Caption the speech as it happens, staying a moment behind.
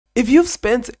If you've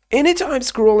spent any time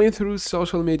scrolling through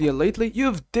social media lately,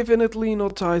 you've definitely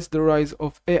noticed the rise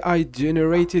of AI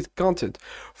generated content,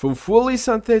 from fully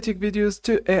synthetic videos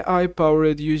to AI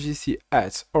powered UGC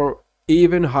ads, or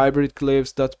even hybrid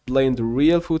clips that blend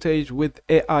real footage with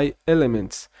AI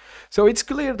elements. So it's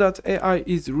clear that AI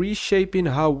is reshaping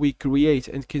how we create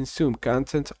and consume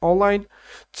content online.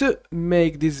 To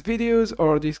make these videos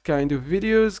or this kind of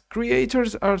videos,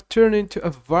 creators are turning to a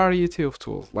variety of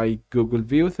tools like Google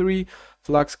View 3,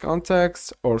 Flux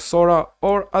Context, or Sora,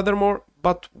 or other more.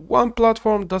 But one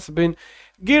platform that's been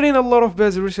getting a lot of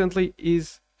buzz recently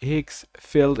is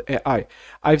Higgsfield AI.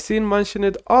 I've seen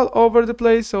mentioned all over the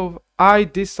place, so I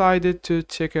decided to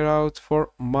check it out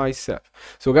for myself.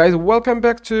 So guys, welcome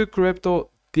back to Crypto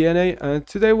DNA, and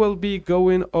today we'll be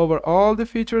going over all the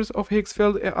features of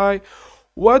Higgsfield AI,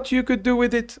 what you could do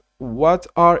with it, what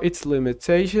are its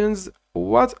limitations,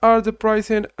 what are the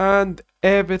pricing, and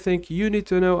everything you need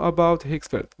to know about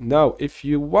Higgsfield. Now, if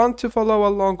you want to follow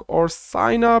along or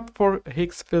sign up for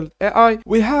Higgsfield AI,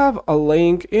 we have a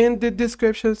link in the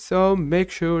description, so make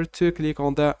sure to click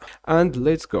on that and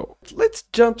let's go. Let's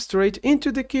jump straight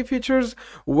into the key features.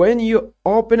 When you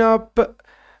open up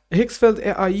Higgsfield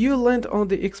AI, you land on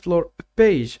the Explore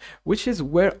page, which is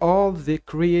where all the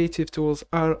creative tools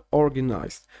are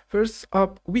organized. First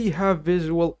up, we have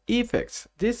visual effects.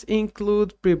 This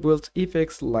includes pre-built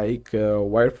effects like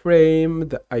wireframe,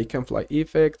 the icon fly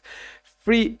effect,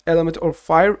 free element or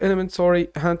fire element,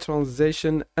 hand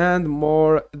transition, and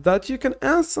more that you can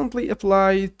instantly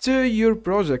apply to your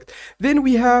project. Then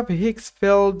we have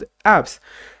Higgsfield apps,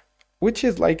 which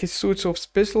is like a suite of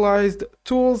specialized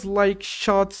tools like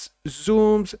shots,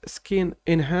 zooms, skin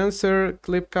enhancer,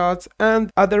 clip cuts, and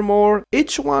other more.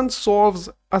 Each one solves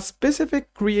a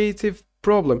specific creative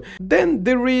problem. Then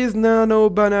there is Nano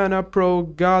Banana Pro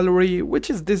Gallery, which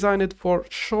is designed for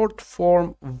short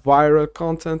form viral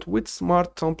content with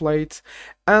smart templates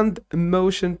and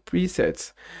motion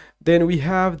presets. Then we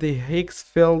have the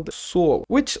Higgsfield Soul,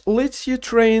 which lets you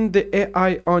train the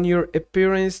AI on your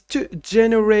appearance to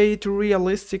generate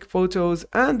realistic photos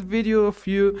and video of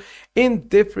you in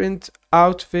different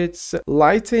outfits,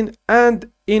 lighting,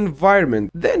 and environment.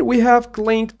 Then we have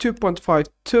Kling 2.5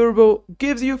 Turbo,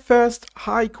 gives you fast,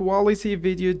 high quality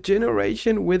video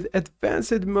generation with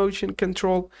advanced motion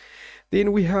control.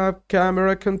 Then we have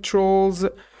camera controls,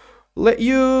 let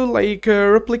you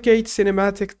replicate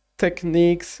cinematic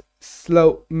techniques,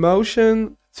 slow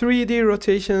motion, 3D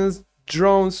rotations,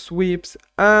 drone sweeps,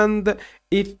 and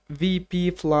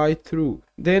FVP fly through.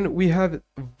 Then we have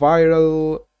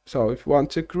viral. So if you want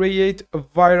to create a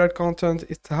viral content,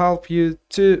 it helps you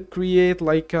to create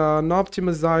like an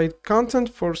optimized content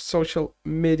for social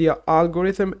media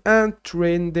algorithm and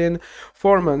trending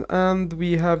format. And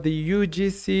we have the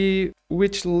UGC,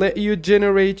 which let you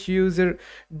generate user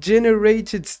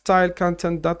generated style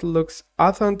content that looks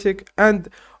authentic and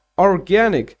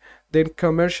organic. Then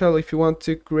commercial, if you want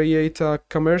to create a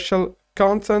commercial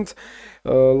content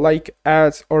like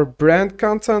ads or brand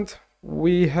content.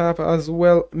 We have as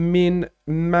well Min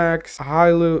Max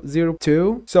Hilo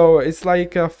 02. So it's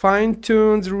like a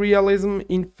fine-tuned realism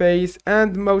in face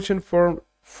and motion for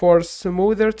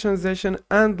smoother transition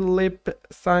and lip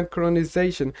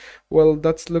synchronization. Well,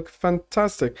 that's look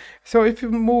fantastic. So if you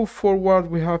move forward,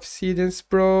 we have Cadence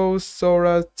Pro,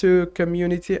 Sora 2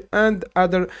 Community, and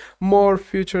other more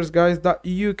features, guys, that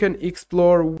you can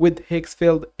explore with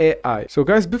Higgsfield AI. So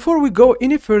guys, before we go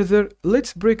any further,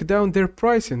 let's break down their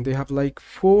pricing. They have like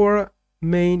 4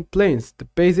 main plans. The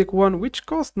basic one, which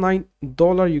costs $9,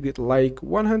 you get like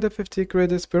 150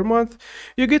 credits per month.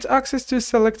 You get access to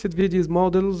selected videos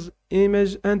models,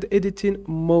 image and editing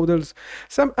models,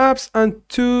 some apps, and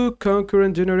 2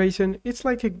 concurrent generation. It's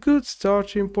like a good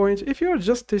starting point if you're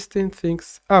just testing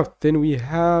things out. Then we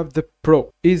have the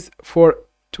Pro, is for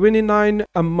 $29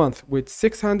 a month with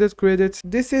 600 credits.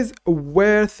 This is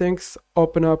where things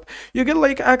open up. You get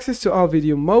like access to all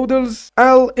video models,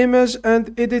 all image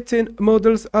and editing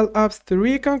models, all apps,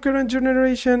 3 concurrent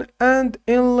generation, and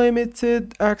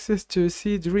unlimited access to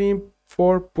Dream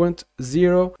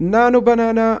 4.0, Nano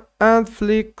Banana, and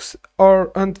Flux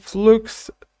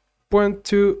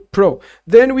 2 Pro.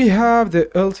 Then we have the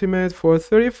Ultimate for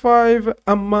 $35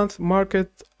 a month, market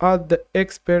at the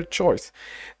expert choice.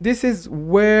 This is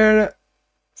where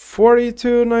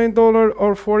 $49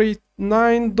 or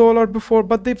 $49 before,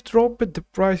 but they've dropped the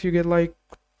price. You get like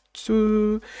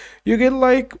you get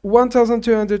like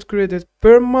 1200 credit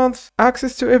per month,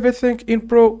 access to everything in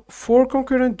Pro, 4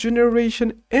 concurrent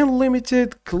generation,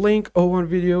 unlimited Kling O1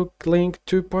 video, Kling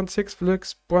 2.6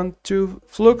 Flux, 0.2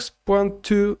 Flux,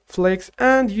 0.2 Flex,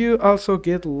 and you also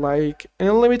get like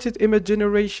unlimited image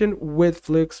generation with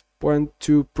Flux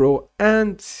 0.2 Pro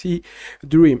and C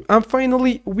Dream. And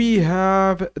finally we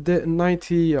have the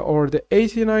 90 or the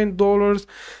 $89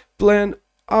 plan,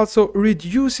 also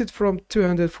reduce it from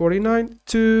 249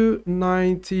 to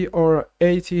 90 or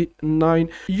 89.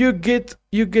 You get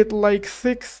like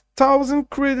 6,000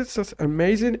 credits. That's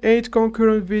amazing. 8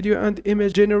 concurrent video and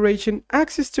image generation,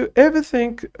 access to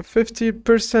everything,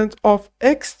 50% of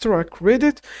extra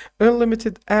credit,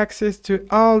 unlimited access to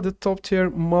all the top tier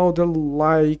model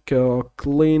like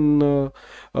Kling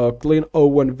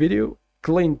O1 video,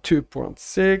 Kling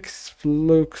 2.6,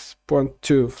 Flux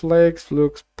 0.2 Flex,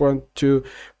 Flux 0.2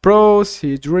 Pro,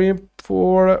 C Dream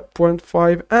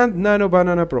 4.5, and Nano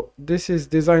Banana Pro. This is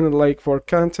designed like for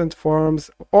content farms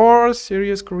or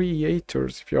serious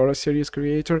creators. If you are a serious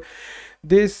creator,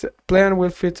 this plan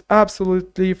will fit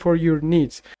absolutely for your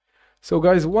needs. So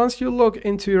guys, once you log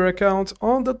into your account,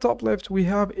 on the top left we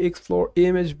have explore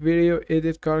image, video,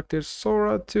 edit characters,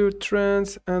 Sora, 2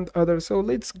 trends and others. So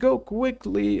let's go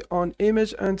quickly on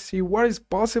image and see what is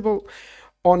possible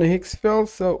on Higgsfield.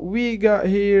 So we got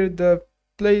here the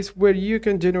place where you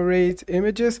can generate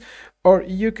images, or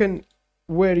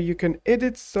where you can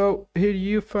edit. So here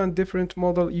you find different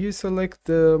model, you select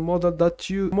the model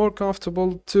that you more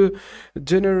comfortable to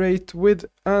generate with,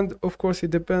 and of course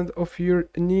it depends of your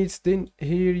needs. Then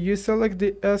here you select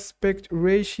the aspect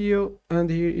ratio, and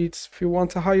here it's, if you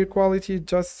want a higher quality,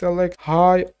 just select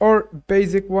high or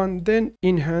basic one, then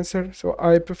enhancer. So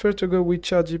I prefer to go with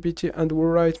ChatGPT and will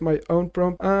write my own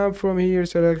prompt, and from here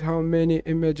select how many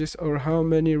images or how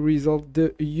many results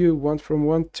do you want from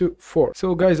 1 to 4.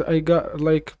 So guys, I got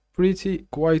like pretty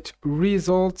quite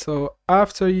results. So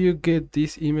after you get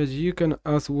this image, you can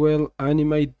as well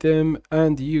animate them,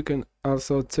 and you can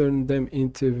also turn them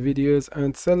into videos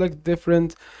and select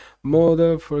different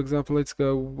model. For example, let's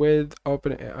go with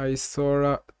OpenAI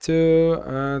Sora 2,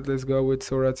 and let's go with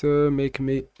Sora 2, make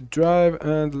me drive,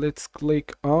 and let's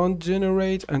click on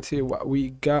generate and see what we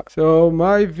got. So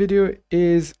my video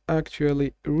is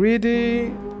actually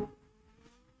ready.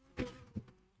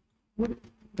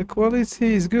 The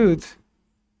quality is good.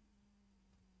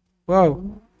 Wow,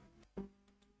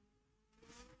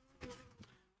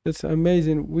 that's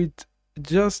amazing. With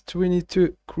just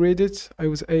 22 credits I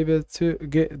was able to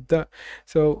get that.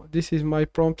 So this is my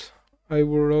prompt. I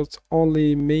wrote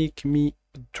only make me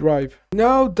drive.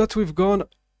 Now that we've gone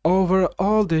over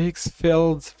all the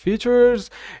Higgsfield features,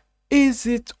 is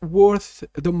it worth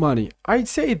the money? I'd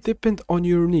say it depends on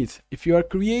your needs. If you are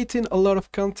creating a lot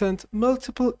of content,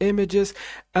 multiple images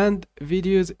and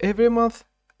videos every month,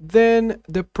 then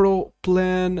the Pro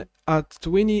plan at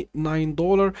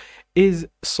 $29 is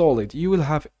solid. You will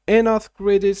have enough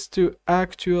credits to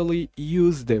actually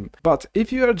use them. But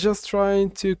if you are just trying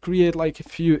to create like a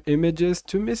few images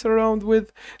to mess around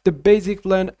with, the basic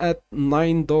plan at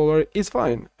 $9 is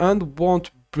fine and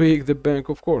won't break the bank,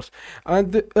 of course.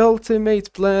 And the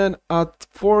ultimate plan at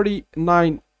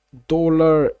 $49,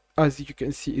 as you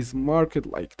can see, is market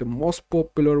like the most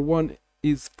popular one,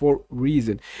 is for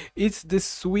reason. It's the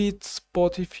sweet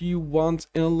spot if you want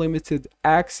unlimited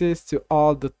access to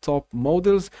all the top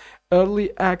models, early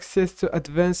access to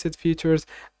advanced features,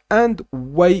 and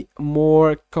way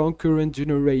more concurrent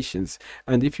generations.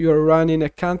 And if you are running a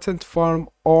content farm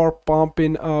or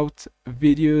pumping out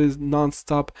videos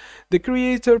non-stop, the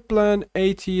creator plan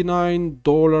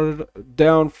 $89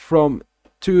 down from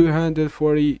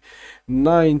 $249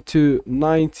 to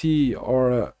 $90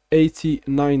 or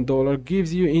 $89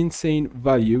 gives you insane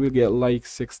value. You will get like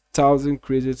 6,000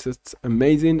 credits. It's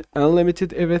amazing,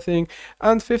 unlimited everything,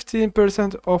 and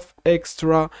 15% of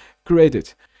extra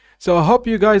credit. So I hope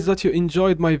you guys that you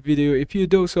enjoyed my video. If you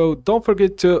do so, don't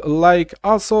forget to like,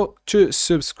 also to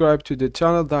subscribe to the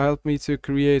channel. That helped me to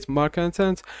create more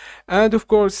content, and of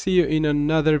course see you in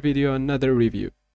another video, another review.